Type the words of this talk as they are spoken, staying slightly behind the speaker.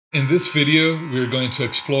In this video, we're going to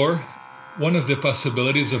explore one of the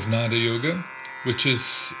possibilities of Nada Yoga, which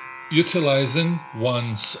is utilizing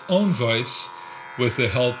one's own voice with the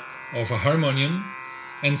help of a harmonium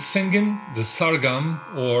and singing the Sargam,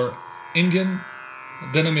 or Indian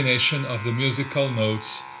denomination of the musical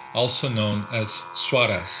notes, also known as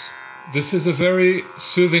swaras. This is a very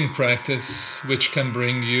soothing practice which can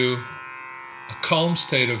bring you a calm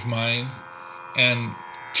state of mind and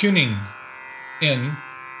tuning in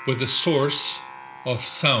with the source of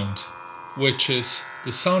sound, which is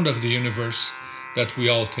the sound of the universe that we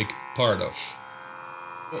all take part of.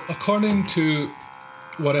 According to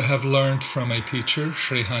what I have learned from my teacher,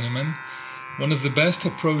 Sri Hanuman, one of the best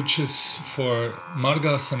approaches for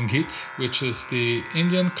Marga Sangeet, which is the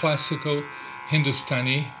Indian classical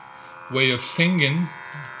Hindustani way of singing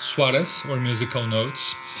swaras or musical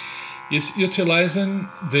notes, is utilizing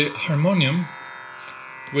the harmonium,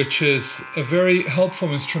 which is a very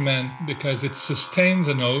helpful instrument because it sustains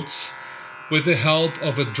the notes with the help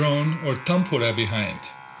of a drone or tampura behind.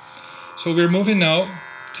 So we're moving now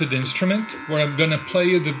to the instrument, where I'm going to play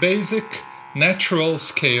you the basic natural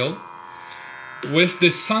scale with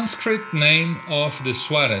the Sanskrit name of the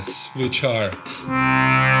swaras, which are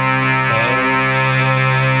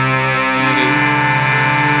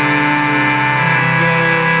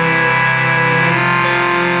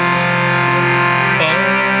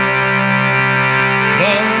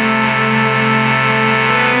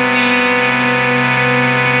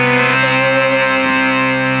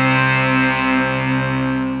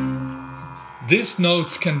These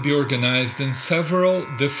notes can be organized in several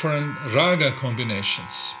different raga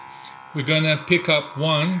combinations. We're going to pick up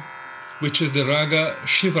one, which is the raga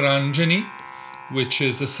Shivaranjani, which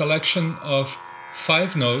is a selection of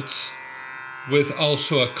 5 notes with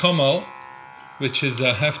also a kamal, which is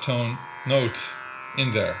a half-tone note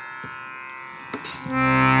in there.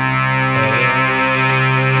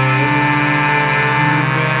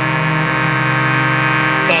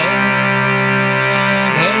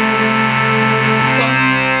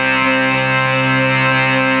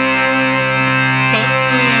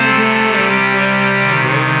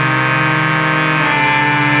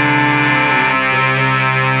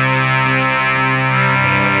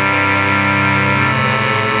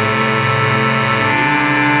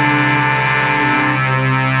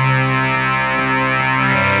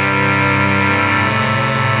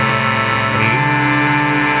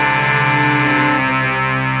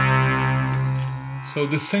 So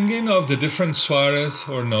the singing of the different swaras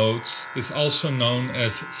or notes is also known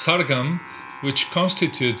as Sargam, which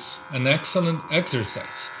constitutes an excellent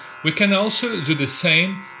exercise. We can also do the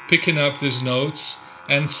same, picking up these notes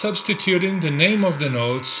and substituting the name of the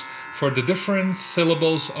notes for the different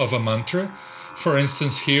syllables of a mantra. For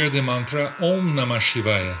instance, here the mantra Om Namah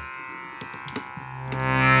Shivaya.